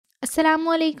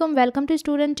अस्सलामुअलैकुम, welcome to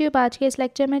student tube. आज के इस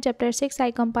लेक्चर में chapter 6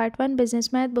 Icom part 1 business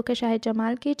math book है शाहिद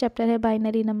जमाल की। चैप्टर है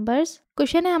बाइनरी नंबर्स।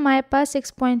 क्वेश्चन है हमारे पास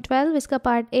 6.12। इसका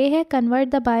पार्ट ए है convert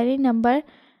the binary number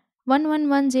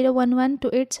 111011 to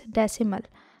it's decimal.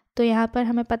 तो यहाँ पर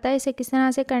हमें पता है इसे किस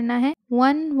तरह से करना है।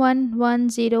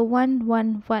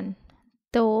 11101111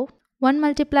 तो 1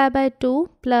 multiply by 2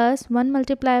 plus 1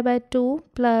 multiply by 2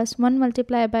 plus 1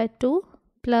 multiply by 2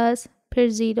 plus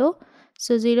फिर 0।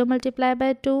 So 0 multiplied by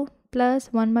 2 plus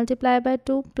 1 multiplied by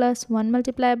 2 plus 1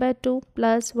 multiplied by 2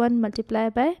 plus 1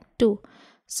 multiplied by 2.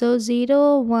 So 0,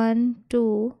 1,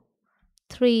 2,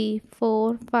 3,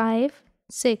 4, 5,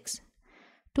 6.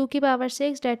 2 की power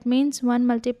 6 that means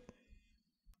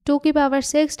 2 की power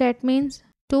 6 that means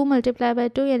 2 multiplied by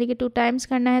 2 यानी कि 2 times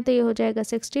करना है तो ये हो जाएगा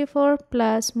 64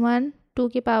 plus 1 2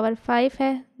 की power 5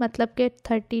 है मतलब कि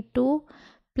 32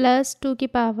 plus 2 की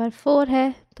power 4 है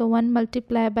तो 1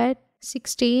 multiplied by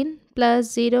 16 plus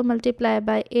 0 multiplied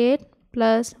by 8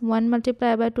 plus 1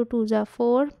 multiplied by 2 2s are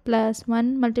 4 plus 1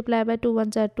 multiplied by 2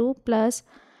 1s are 2 plus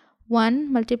 1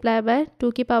 multiplied by 2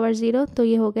 की पावर 0 तो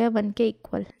ये हो गया 1 के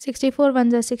equal. 64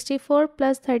 1s are 64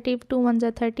 plus 32 1s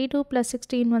are 32 plus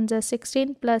 16 1s are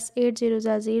 16 plus 8 0s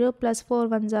are 0 plus 4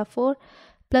 1s are 4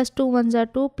 plus 2 1s are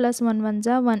 2 plus 1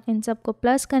 1s are 1। इन सबको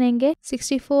plus करेंगे।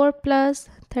 64 plus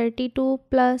 32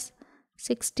 plus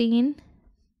 16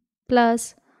 plus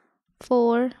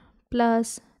 4 plus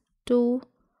 2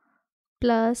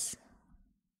 plus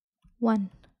 1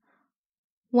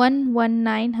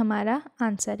 119 हमारा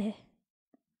answer है।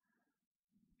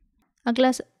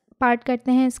 अगला पार्ट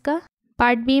करते हैं इसका।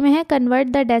 पार्ट बी में है convert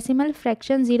the decimal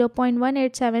fraction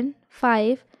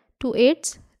 0.1875 to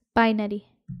it's binary.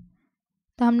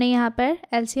 तो हमने यहाँ पर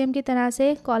एलसीएम की तरह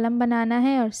से कॉलम बनाना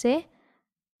है और से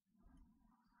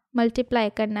मल्टीप्लाई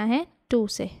करना है 2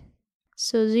 से।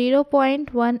 सो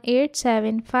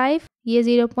 0.1875 ये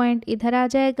 0 पॉइंट इधर आ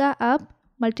जाएगा। अब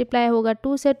मल्टीप्लाई होगा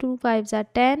 2 से। 2 5 ज़ा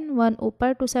 10 1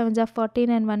 ऊपर 2 7 ज़ा 14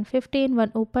 एंड 1 15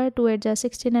 1 ऊपर 2 8 ज़ा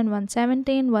 16 एंड 1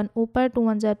 17 1 ऊपर 2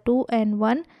 1 ज़ा 2 एंड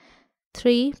 1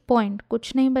 3 पॉइंट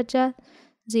कुछ नहीं बचा।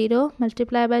 0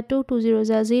 मल्टीप्लाई बाय 2 2 0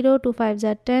 ज़ा 0 2 5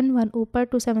 ज़ा 10 1 ऊपर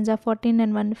 2 7 ज़ा 14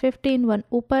 एंड 1 15 1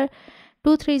 ऊपर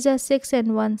 2 3 ज़ा 6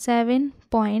 and 1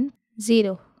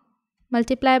 7.0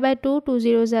 multiply by 2 2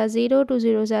 0s are 0 2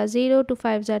 0s are 0 2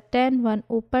 5s are 10 1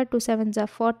 ऊपर 2 7s are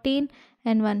 14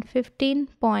 and 1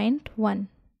 15.1।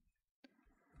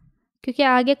 क्योंकि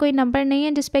आगे कोई नंबर नहीं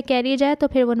है जिस पे कैरी जाए तो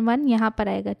फिर 1 1 यहाँ पर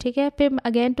आएगा। ठीक है, फिर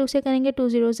अगेन 2 से करेंगे। 2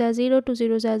 0s are 0 2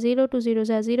 0s are 0 2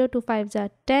 0s are 0 2 5s are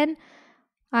 10।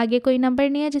 आगे कोई नंबर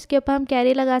नहीं है जिसके ऊपर हम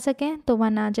कैरी लगा सकें तो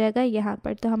 1 आ जाएगा यहाँ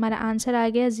पर। तो हमारा आंसर आ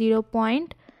गया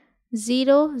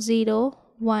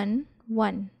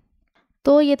 0.0011।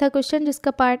 तो ये था क्वेश्चन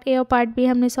जिसका पार्ट ए और पार्ट बी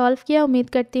हमने सॉल्व किया। उम्मीद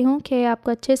करती हूँ कि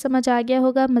आपको अच्छे समझ आ गया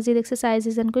होगा। मज़ीद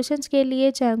एक्सरसाइजेज एंड क्वेश्चंस के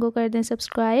लिए चैनल को कर दें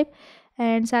सब्सक्राइब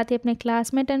एंड साथ ही अपने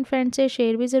क्लासमेट एंड फ्रेंड से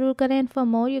शेयर भी ज़रूर करें। For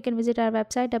more you can visit our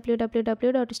website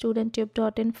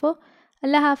www.studenttube.info।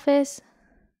 अल्लाह हाफिज़।